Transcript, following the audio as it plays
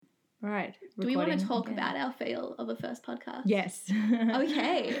Right. Do we want to talk again. about our fail of a first podcast? Yes.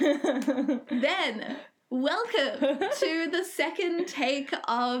 Okay. Then, welcome to the second take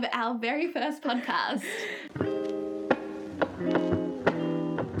of our very first podcast.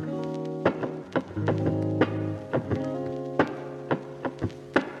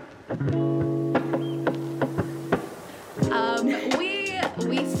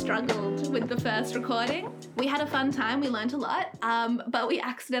 We struggled with the first recording. We had a fun time. We learned a lot, but we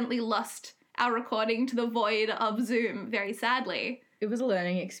accidentally lost our recording to the void of Zoom, very sadly. It was a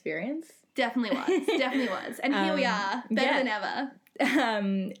learning experience. Definitely was. And here we are, better than ever.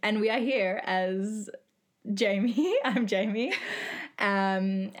 And we are here as Jamie. I'm Jamie.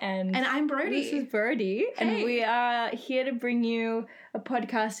 And I'm Brody. This is Brody. Hey. And we are here to bring you a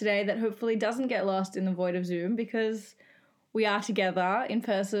podcast today that hopefully doesn't get lost in the void of Zoom, because we are together in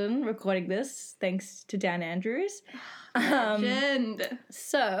person recording this, thanks to Dan Andrews. Legend.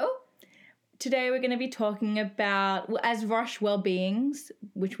 So, today we're going to be talking about, as Roche Wellbeings,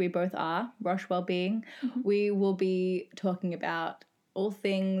 which we both are, Roche Wellbeing, we will be talking about all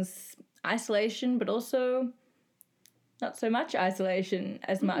things isolation, but also not so much isolation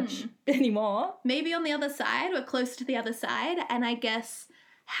as much anymore. Maybe on the other side, we're close to the other side, and I guess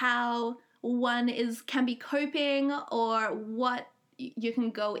how one can be coping, or what you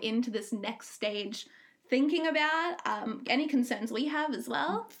can go into this next stage thinking about, any concerns we have as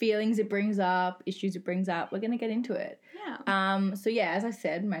well. Feelings it brings up, issues it brings up, we're going to get into it. Yeah. So yeah, as I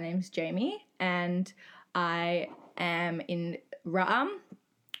said, my name's Jamie, and I am in Ra'am,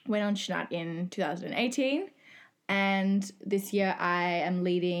 went on Shnat in 2018, and this year I am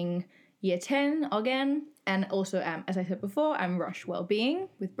leading Year 10 again, and also, as I said before, I'm Roche Wellbeing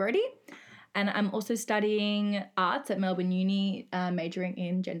with Brody. And I'm also studying arts at Melbourne Uni, majoring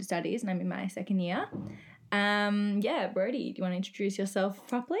in gender studies, and I'm in my second year. Brody, do you want to introduce yourself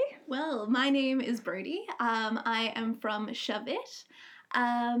properly? Well, my name is Brody. I am from Shavit,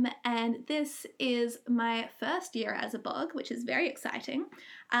 and this is my first year as a BOG, which is very exciting.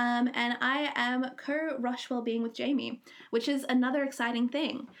 And I am co-Roche Wellbeing with Jamie, which is another exciting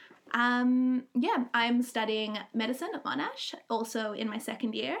thing. I'm studying medicine at Monash, also in my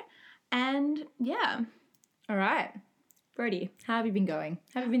second year. And yeah. All right. Brody, how have you been going?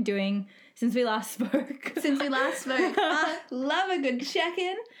 How have you been doing since we last spoke? Love a good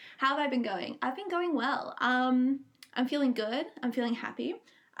check-in. How have I been going? I've been going well. I'm feeling good. I'm feeling happy.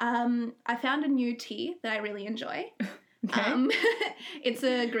 I found a new tea that I really enjoy. Okay. It's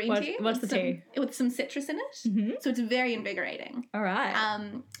a green tea. What's the tea? With some citrus in it. Mm-hmm. So it's very invigorating. All right.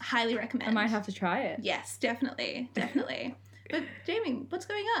 Highly recommend. I might have to try it. Yes, definitely. But Jamie, what's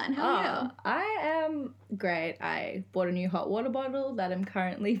going on? How are you? I am great. I bought a new hot water bottle that I'm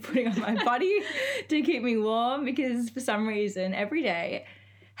currently putting on my body to keep me warm, because for some reason every day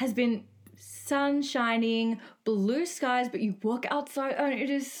has been sun shining, blue skies, but you walk outside and it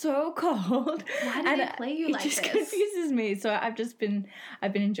is so cold. Why do they play you like this? It just confuses me. So I've been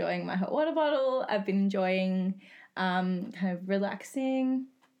enjoying my hot water bottle. I've been enjoying kind of relaxing.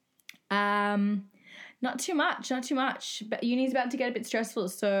 Not too much, but uni's about to get a bit stressful,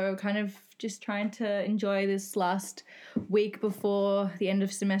 so kind of just trying to enjoy this last week before the end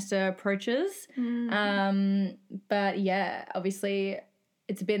of semester approaches. But yeah, obviously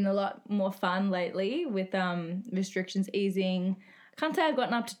it's been a lot more fun lately with restrictions easing. I can't say I've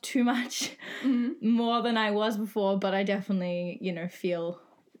gotten up to too much more than I was before, but I definitely, feel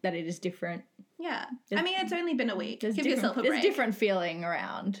that it is different. Yeah. I mean, it's only been a week. Give yourself a break. There's a different feeling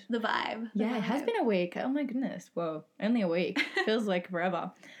around. The vibe. It has been a week. Oh my goodness. Whoa. Only a week. Feels like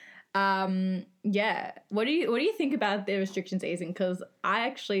forever. What do you think about the restrictions easing? Because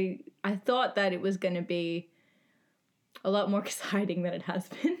I thought that it was going to be a lot more exciting than it has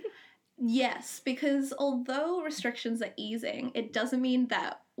been. Yes, because although restrictions are easing, it doesn't mean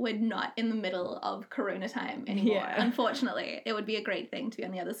that we're not in the middle of Corona time anymore. Yeah. Unfortunately, it would be a great thing to be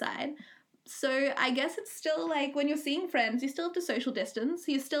on the other side. So I guess it's still like when you're seeing friends, you still have to social distance.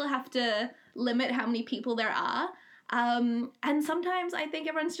 You still have to limit how many people there are. And sometimes I think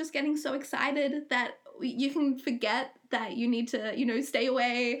everyone's just getting so excited that you can forget that you need to, stay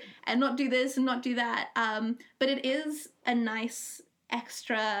away and not do this and not do that. But it is a nice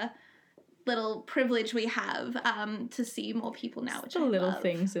extra little privilege we have to see more people now, which the little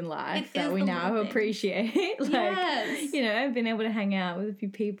things in life that we now appreciate. Yes. Being able to hang out with a few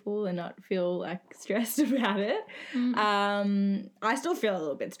people and not feel like stressed about it. I still feel a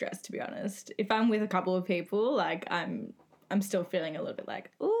little bit stressed, to be honest. If I'm with a couple of people, like I'm still feeling a little bit like,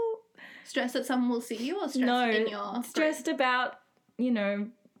 ooh. Stressed that someone will see you, or stressed in your stressed about,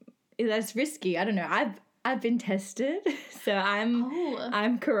 that's risky. I don't know. I've been tested, so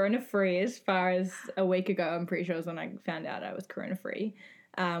I'm corona free. As far as a week ago, I'm pretty sure was when I found out I was corona free.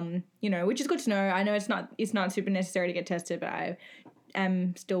 Which is good to know. I know it's not super necessary to get tested, but I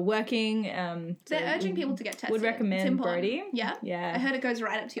am still working. They're urging people to get tested. Would recommend Brodie. Yeah? Yeah. I heard it goes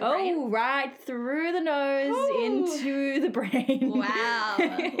right up to your brain. Oh, right through the nose into the brain. Wow.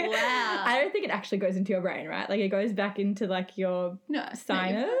 I don't think it actually goes into your brain, right? Like, it goes back into, like, your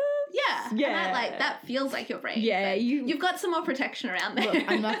sinus. Yeah. And that feels like your brain. Yeah. You've got some more protection around there. Look,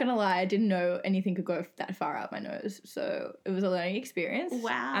 I'm not going to lie. I didn't know anything could go that far up my nose. So it was a learning experience.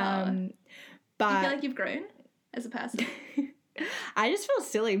 Wow. But you feel like you've grown as a person? I just feel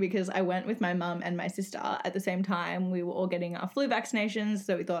silly because I went with my mum and my sister at the same time. We were all getting our flu vaccinations,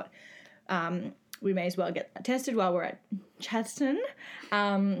 so we thought we may as well get tested while we're at Chadstone.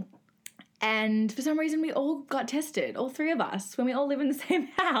 And for some reason, we all got tested, all three of us, when we all live in the same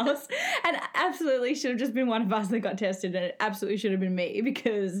house. And absolutely should have just been one of us that got tested, and it absolutely should have been me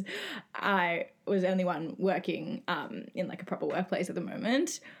because I was the only one working in, like, a proper workplace at the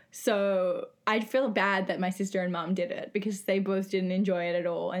moment. So I feel bad that my sister and mum did it because they both didn't enjoy it at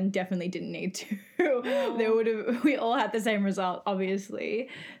all and definitely didn't need to. We all had the same result, obviously.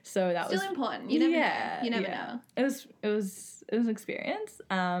 So that was still important. You never know. You never know. It was an experience.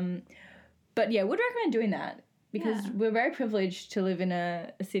 But yeah, would recommend doing that because we're very privileged to live in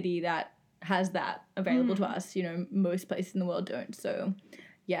a city that has that available to us. Most places in the world don't. So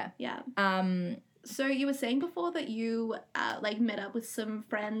yeah. Yeah. So you were saying before that you met up with some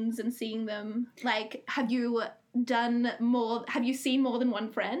friends and seeing them. Like, have you seen more than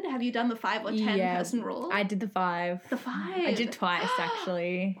one friend? Have you done the 5 or 10 person rule? I did the 5. The 5? I did twice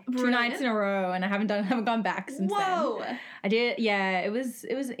actually. Brilliant. 2 nights in a row, and I haven't gone back since then. I did. Yeah, it was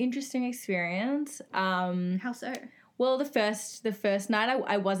an interesting experience. How so? Well, the first night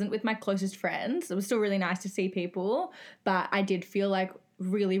I wasn't with my closest friends. It was still really nice to see people, but I did feel like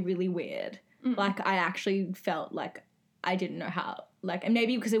really, really weird. Like, I actually felt like I didn't know how, like, and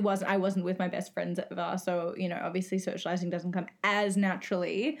maybe because I wasn't with my best friends ever, so, obviously socializing doesn't come as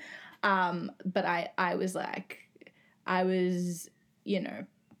naturally, but I was like, a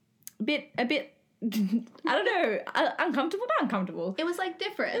bit I don't know, uncomfortable, not uncomfortable. It was, like,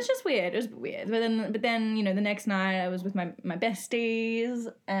 different. It was just weird. It was weird. But then, the next night I was with my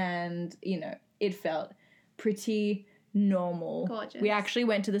besties, and, it felt pretty normal. Gorgeous. We actually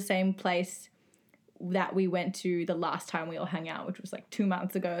went to the same place that we went to the last time we all hung out, which was like 2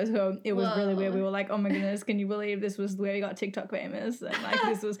 months ago. So it was really weird. We were like, oh my goodness, can you believe this was where we got TikTok famous? And like,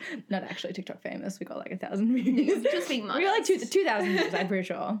 this was not actually TikTok famous. We got like 1,000 views. Just being modest. We got like 2,000 views, I'm pretty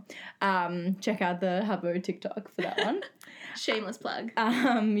sure. Check out the Habbo TikTok for that one. Shameless plug.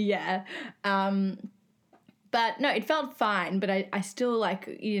 Yeah. But no, it felt fine, but I still like,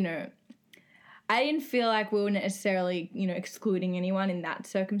 I didn't feel like we were necessarily, excluding anyone in that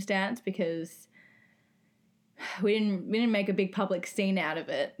circumstance because we didn't make a big public scene out of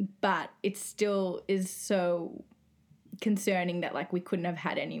it, but it still is so concerning that, like, we couldn't have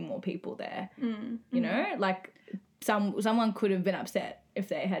had any more people there. Like, someone could have been upset if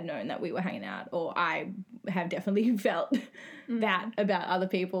they had known that we were hanging out, or I have definitely felt that about other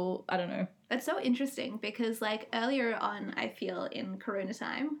people. I don't know. That's so interesting because, like, earlier on, I feel in Corona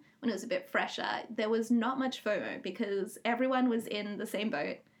time, when it was a bit fresher, there was not much FOMO because everyone was in the same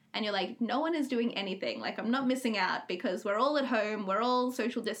boat. And you're like, no one is doing anything. Like, I'm not missing out because we're all at home. We're all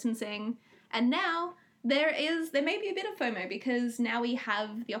social distancing. And now there may be a bit of FOMO because now we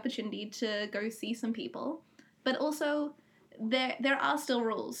have the opportunity to go see some people. But also, there are still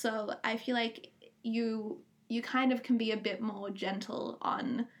rules. So I feel like you kind of can be a bit more gentle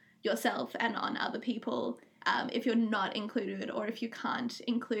on yourself and on other people if you're not included or if you can't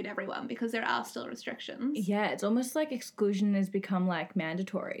include everyone because there are still restrictions. Yeah, it's almost like exclusion has become, like,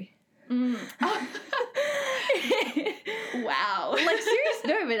 mandatory. Wow. Like, seriously,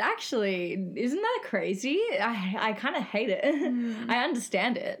 no, but actually, isn't that crazy? I kind of hate it. I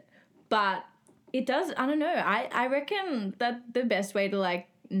understand it, but it does, I don't know, I reckon that the best way to, like,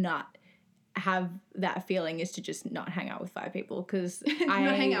 not have that feeling is to just not hang out with 5 people because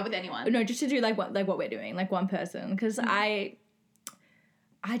not hang out with anyone. No, just to do like what we're doing, like one person, because I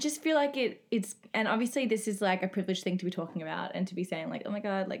just feel like it's, and obviously this is like a privileged thing to be talking about and to be saying like, oh my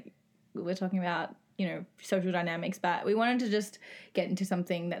God, like we're talking about, social dynamics, but we wanted to just get into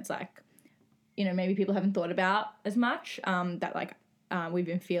something that's like, maybe people haven't thought about as much, that like we've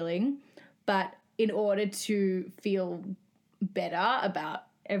been feeling, but in order to feel better about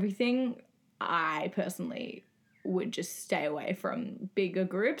everything, I personally would just stay away from bigger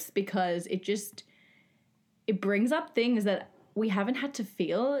groups because it brings up things that we haven't had to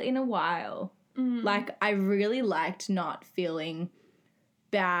feel in a while. Like, I really liked not feeling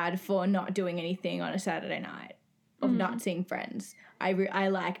bad for not doing anything on a Saturday night, of not seeing friends. I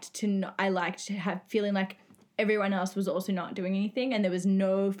liked to have feeling like everyone else was also not doing anything, and there was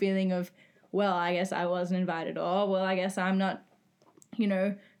no feeling of, well, I guess I wasn't invited, or, well, I guess I'm not,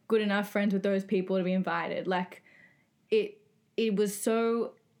 good enough friends with those people to be invited. Like, it was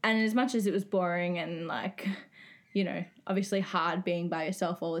so, and as much as it was boring and, like, obviously hard being by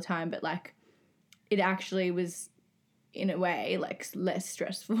yourself all the time, but, like, it actually was, in a way, like, less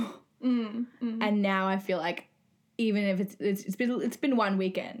stressful. And now I feel like, even if it's been one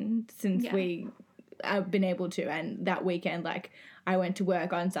weekend since I've been able to, and that weekend, like, I went to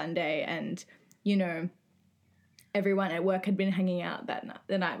work on Sunday, and everyone at work had been hanging out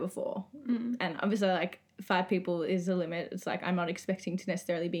the night before, and obviously, like, 5 people is the limit. It's like, I'm not expecting to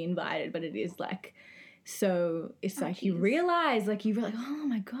necessarily be invited, but it is like, so it's you realize, like, you were like, oh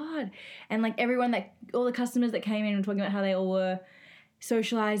my God, and like everyone, like all the customers that came in were talking about how they all were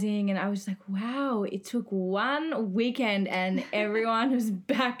socializing, and I was like, wow, it took one weekend and everyone was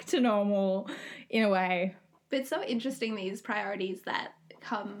back to normal in a way. But it's so interesting, these priorities that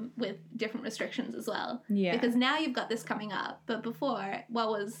come with different restrictions as well. Yeah. Because now you've got this coming up, but before, what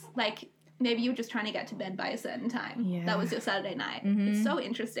was, like, maybe you were just trying to get to bed by a certain time. Yeah. That was your Saturday night. It's so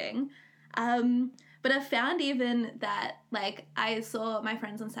interesting. But I found even that, like, I saw my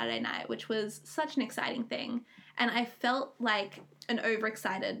friends on Saturday night, which was such an exciting thing, and I felt like an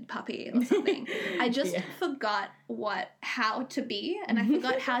overexcited puppy or something. I just forgot how to be, and I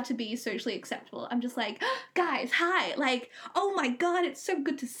forgot how to be socially acceptable. I'm just like, guys, hi, like, oh my God, it's so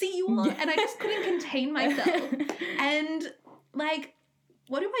good to see you all, and I just couldn't contain myself. And, like,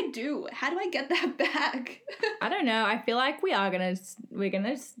 what do I do? How do I get that back? I don't know. I feel like we're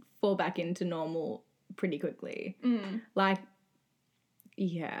gonna fall back into normal pretty quickly. Like,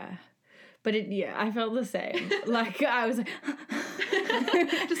 yeah. But I felt the same. Like, I was like,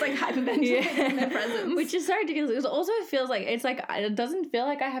 just like hyperventilating in their presence, which is so ridiculous. It also feels like it doesn't feel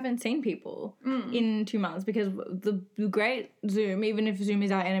like I haven't seen people in 2 months, because the great Zoom, even if Zoom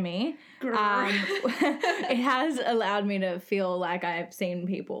is our enemy, it has allowed me to feel like I've seen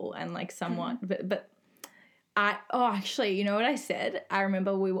people, and like somewhat, but. Actually, you know what I said? I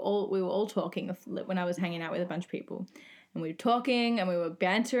remember we were all talking when I was hanging out with a bunch of people, and we were talking and we were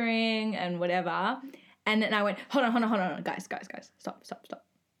bantering and whatever. And then I went, hold on, guys, stop.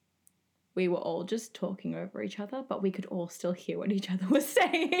 We were all just talking over each other, but we could all still hear what each other was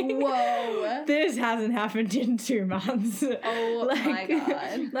saying. Whoa. This hasn't happened in 2 months. Oh, my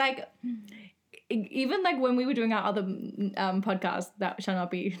God. Like, even like when we were doing our other podcast that shall not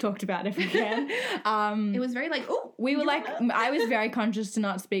be talked about ever again, it was very like, oh, we were like, I was very conscious to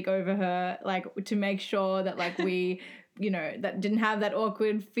not speak over her, like, to make sure that, like, we, that didn't have that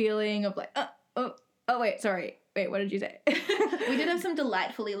awkward feeling of like, wait, sorry, what did you say? We did have some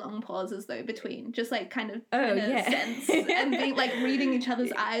delightfully long pauses though between, just like kind of sense and being like reading each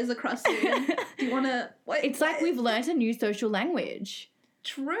other's eyes across Zoom. Do you want to? It's like we've learned a new social language.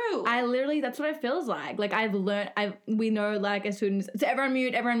 True. That's what it feels like. Like, we know, like, as soon as, so everyone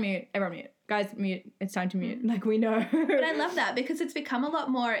mute. Guys, mute. It's time to mute. Like, we know. But I love that, because it's become a lot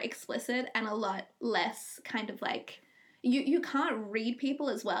more explicit and a lot less kind of like, you can't read people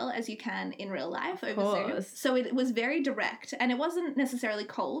as well as you can in real life over Zoom. So it was very direct, and it wasn't necessarily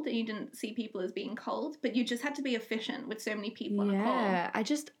cold, and you didn't see people as being cold, but you just had to be efficient with so many people on a call. Yeah, I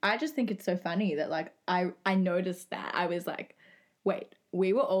just think it's so funny that, like, I noticed that. I was like, wait,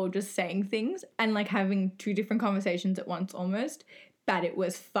 we were all just saying things and, like, having 2 different conversations at once almost, but it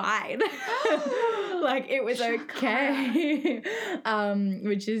was fine. Like, it was okay.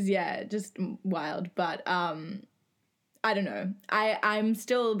 Which is, just wild. But I don't know. I'm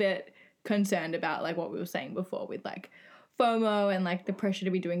still a bit concerned about, like, what we were saying before with, like, FOMO and, like, the pressure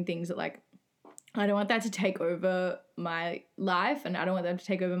to be doing things that, like, I don't want that to take over my life, and I don't want that to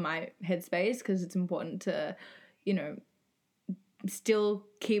take over my headspace, because it's important to, still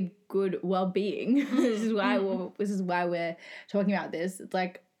keep good well-being. This is why we're talking about this. It's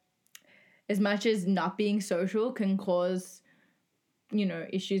like, as much as not being social can cause,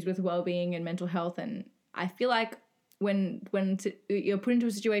 issues with well-being and mental health, and I feel like when you're put into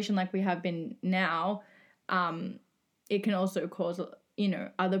a situation like we have been now, it can also cause,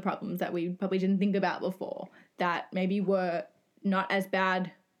 other problems that we probably didn't think about before, that maybe were not as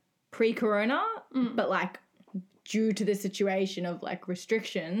bad pre-corona, but, like, due to the situation of, like,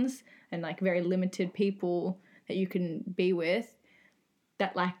 restrictions and, like, very limited people that you can be with,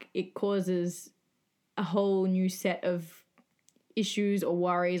 that, like, it causes a whole new set of issues or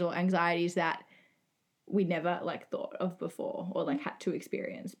worries or anxieties that we never like thought of before or like had to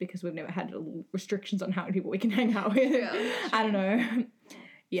experience because we've never had restrictions on how many people we can hang out with. I don't know.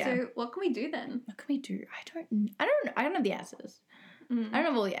 Yeah. So what can we do then? What can we do? I don't know the answers. I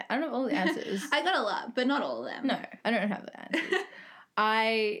don't know all the answers. I got a lot, but not all of them. No, I don't have the answers.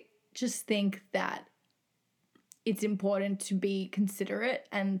 I just think that it's important to be considerate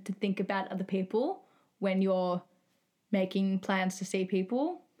and to think about other people when you're making plans to see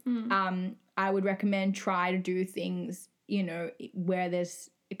people. I would recommend try to do things, you know, where there's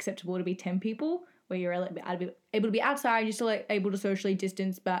acceptable to be 10 people, where you're able to be outside, you're still able to socially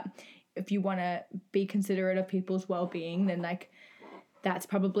distance, but if you want to be considerate of people's well-being, then like that's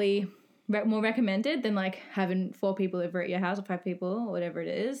probably more recommended than like having 4 people over at your house or 5 people or whatever it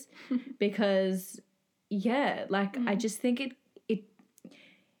is. Because yeah, like I just think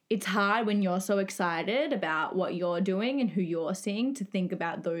it's hard when you're so excited about what you're doing and who you're seeing to think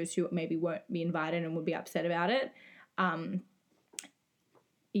about those who maybe won't be invited and would be upset about it.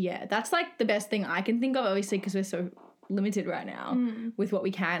 Yeah, that's like the best thing I can think of, obviously, because we're so limited right now with what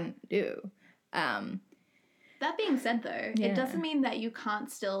we can do. That being said, though, it doesn't mean that you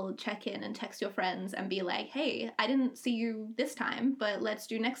can't still check in and text your friends and be like, hey, I didn't see you this time, but let's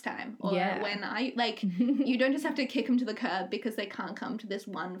do next time. Or when I, like, you don't just have to kick them to the curb because they can't come to this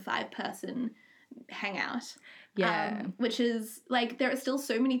 5-person hangout. Yeah. Which is, like, there are still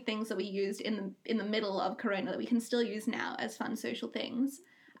so many things that we used in the middle of Corona that we can still use now as fun social things.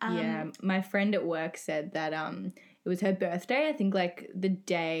 Yeah, my friend at work said that it was her birthday, I think, like, the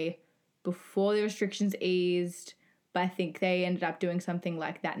day before the restrictions eased, but I think they ended up doing something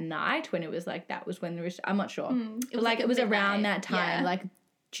like that night when it was like that was when I'm not sure. It was around that time, like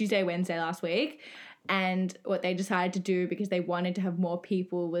Tuesday, Wednesday last week. And what they decided to do, because they wanted to have more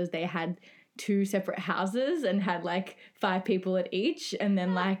people, was they had 2 separate houses and had like 5 people at each, and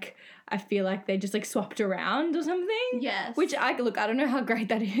then like I feel like they just like swapped around or something. Yes. Which I don't know how great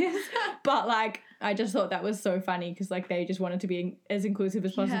that is, but like I just thought that was so funny because like they just wanted to be as inclusive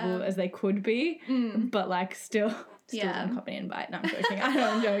as possible as they could be, but like still didn't copy and invite. No,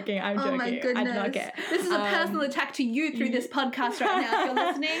 I'm joking. I'm joking. Oh my goodness. I did not get. This is a personal attack to you through this podcast right now. If you're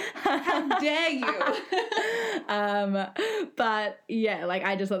listening, how dare you? But yeah, like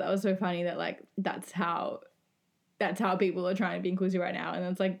I just thought that was so funny that like that's how people are trying to be inclusive right now, and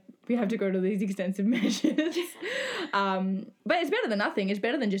it's like we have to go to these extensive measures. But it's better than nothing. It's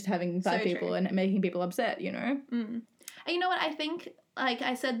better than just having 5 people and making people upset, you know? And you know what? I think, like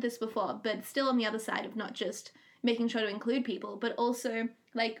I said this before, but still on the other side of not just making sure to include people, but also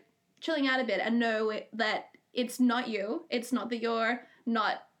like chilling out a bit and know that it's not you. It's not that you're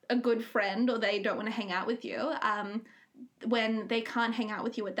not a good friend or they don't want to hang out with you. When they can't hang out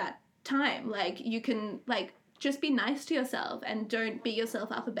with you at that time, like you can like just be nice to yourself and don't beat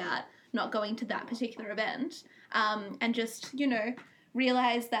yourself up about not going to that particular event. And just, you know,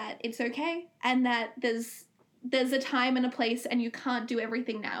 realize that it's okay and that there's a time and a place and you can't do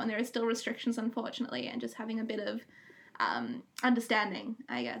everything now and there are still restrictions, unfortunately, and just having a bit of understanding,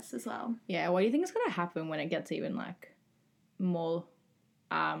 I guess, as well. Yeah, what do you think is going to happen when it gets even, like, more,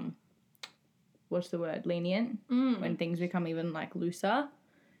 what's the word, lenient? When things become even, like, looser?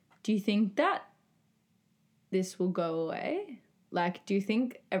 Do you think that this will go away? Like, do you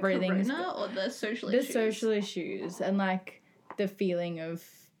think everything's... Corona or the social issues? The social issues and, like, the feeling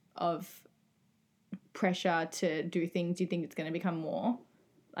of pressure to do things. Do you think it's going to become more?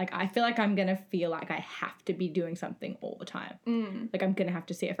 Like, I feel like I'm going to feel like I have to be doing something all the time. Like, I'm going to have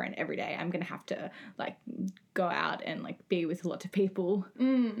to see a friend every day. I'm going to have to, like, go out and, like, be with lots of people.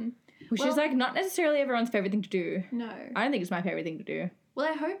 Which is, like, not necessarily everyone's favourite thing to do. No. I don't think it's my favourite thing to do. Well,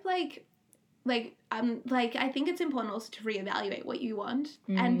 I hope, I think it's important also to reevaluate what you want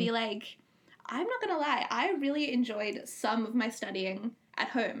and be like, I'm not going to lie, I really enjoyed some of my studying at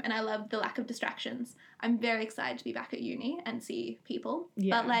home and I love the lack of distractions. I'm very excited to be back at uni and see people.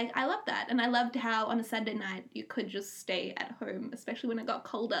 Yeah. But, like, I love that. And I loved how on a Sunday night you could just stay at home, especially when it got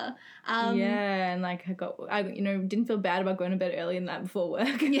colder. Yeah, and, like, I didn't feel bad about going to bed early the night before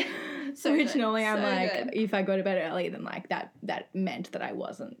work. Yeah. So Which good. normally I'm so like, good. If I go to bed early, then, like, that meant that I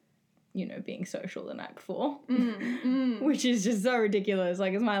wasn't, you know, being social the night before. Which is just so ridiculous.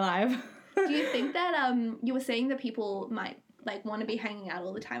 Like, it's my life. Do you think that, you were saying that people might, like, want to be hanging out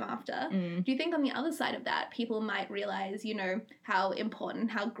all the time after. Do you think on the other side of that, people might realize, you know, how important,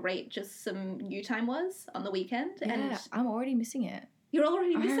 how great just some you time was on the weekend? Yeah, and I'm already missing it. You're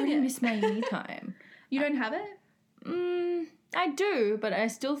already missing it? I already miss my uni time. You don't have it? I do, but I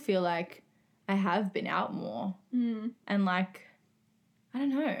still feel like I have been out more. And, like, I don't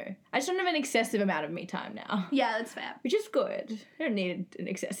know. I just don't have an excessive amount of me time now. Yeah, that's fair. Which is good. I don't need an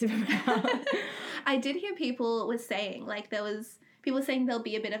excessive amount. I did hear people were saying, like, there was people saying there'll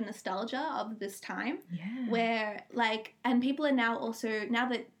be a bit of nostalgia of this time. Yeah. Where, like, and people are now also, now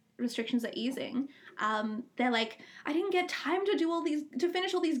that restrictions are easing, they're like, I didn't get time to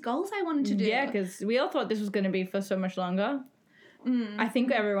finish all these goals I wanted to do. Yeah, because we all thought this was going to be for so much longer. I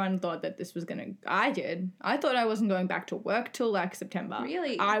think everyone thought that this was I did. I thought I wasn't going back to work till like September.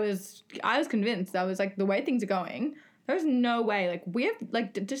 Really? I was convinced. I was like, the way things are going, there's no way. Like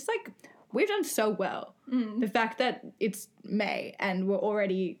we've done so well. The fact that it's May and we're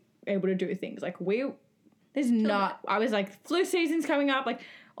already able to do things like I was like, flu season's coming up. Like,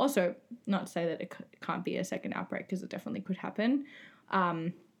 also, not to say that it can't be a second outbreak, because it definitely could happen.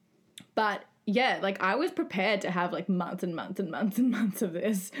 But yeah, like I was prepared to have like months and months and months and months of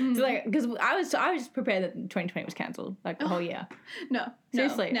this. So like, because I was prepared that 2020 was cancelled, like the whole year. No,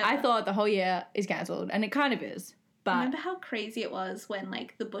 seriously, never. I thought the whole year is cancelled, and it kind of is. But remember how crazy it was when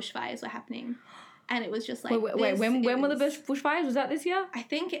like the bushfires were happening, and it was just like wait, when were the bushfires? Was that this year? I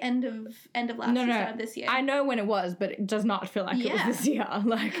think end of last year, start of this year. I know when it was, but it does not feel like it was this year.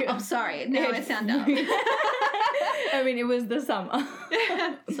 Like, oh, sorry, now I sound dumb. I mean, it was the summer.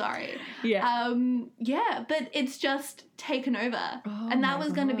 Sorry. Yeah. Yeah, but it's just taken over, and that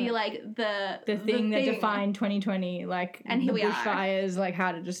was going to be like the thing that defined 2020. Like, and here we are. Bushfires. Like,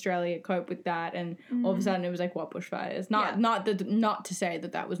 how did Australia cope with that? And all of a sudden, it was like, what bushfires? Not to say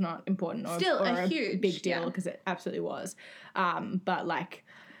that was not important or still a huge big deal, because it absolutely was. But like,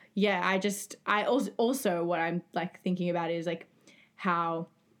 yeah, I also what I'm like thinking about is like how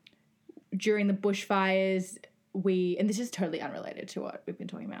during the bushfires. And this is totally unrelated to what we've been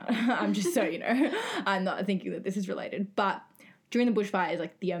talking about. I'm just so, I'm not thinking that this is related. But during the bushfires,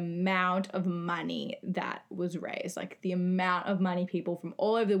 like the amount of money that was raised, like the amount of money people from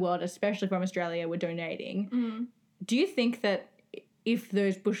all over the world, especially from Australia, were donating. Do you think that if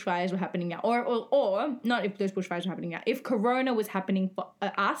those bushfires were happening now, or not if those bushfires were happening now, if Corona was happening for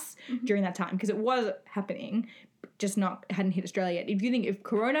us during that time, because it was happening, just hadn't hit Australia yet. If you think if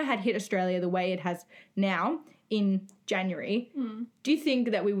Corona had hit Australia the way it has now, in January, do you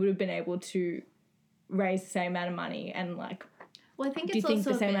think that we would have been able to raise the same amount of money and like? Well, I think do you think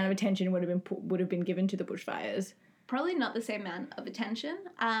the same amount of attention would have been given to the bushfires? Probably not the same amount of attention,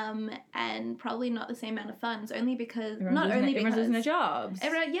 and probably not the same amount of funds. Only because everyone's losing their jobs.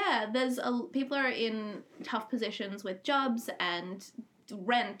 People are in tough positions with jobs and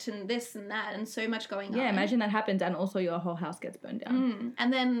rent and this and that and so much going on. Yeah, imagine that happens and also your whole house gets burned down.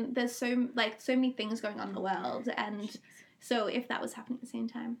 And then there's so many things going on in the world, and so if that was happening at the same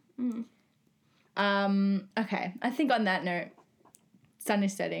time. Okay, I think on that note, sun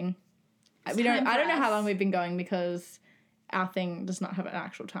is setting. I don't know how long we've been going, because our thing does not have an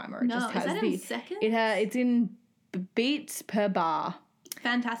actual timer. It just has in seconds? It's in beats per bar.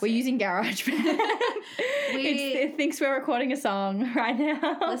 Fantastic. We're using GarageBand. It thinks we're recording a song right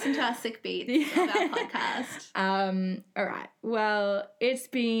now. Listen to our sick beats of our podcast. All right. Well, it's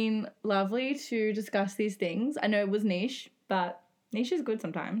been lovely to discuss these things. I know it was niche, but niche is good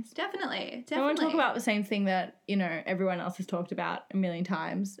sometimes. Definitely. I want to talk about the same thing that, everyone else has talked about a million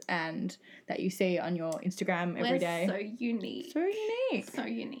times and that you see on your Instagram every day. So unique. So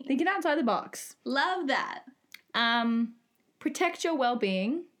unique. Thinking outside the box. Love that. Protect your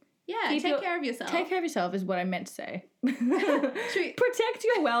well-being. Yeah, take care of yourself. Take care of yourself is what I meant to say. Protect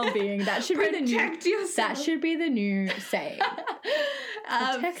your well-being. That should be the new. Protect yourself. That should be the new saying.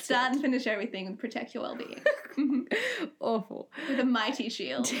 Start and finish everything with protect your well-being. Awful. With a mighty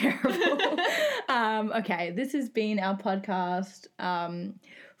shield. Terrible. Okay, this has been our podcast.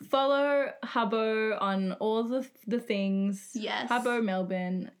 Follow Hubbo on all the things. Yes. Hubbo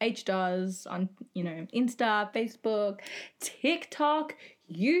Melbourne. H does on, Insta, Facebook, TikTok,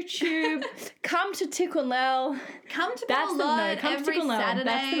 YouTube. Come to Tickle Come to Tickle every Saturday.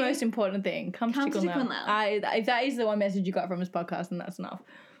 That's the most important thing. Come to Tickle. If that is the one message you got from this podcast, then that's enough.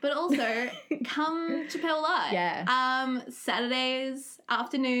 But also, come to Pale Live. Yeah. Saturdays,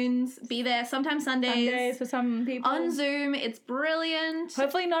 afternoons, be there. Sometimes Sundays for some people. On Zoom, it's brilliant.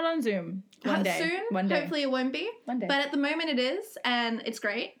 Hopefully not on Zoom. One day. Hopefully it won't be. One day. But at the moment it is, and it's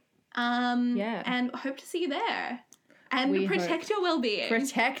great. Yeah. And hope to see you there. And protect your well-being.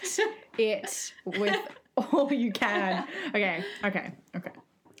 Protect it with all you can. Okay.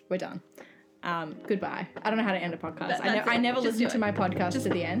 We're done. Goodbye. I don't know how to end a podcast. I never listen to my podcast to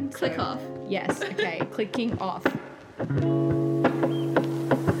the end. Click off. Yes. Okay. Clicking off.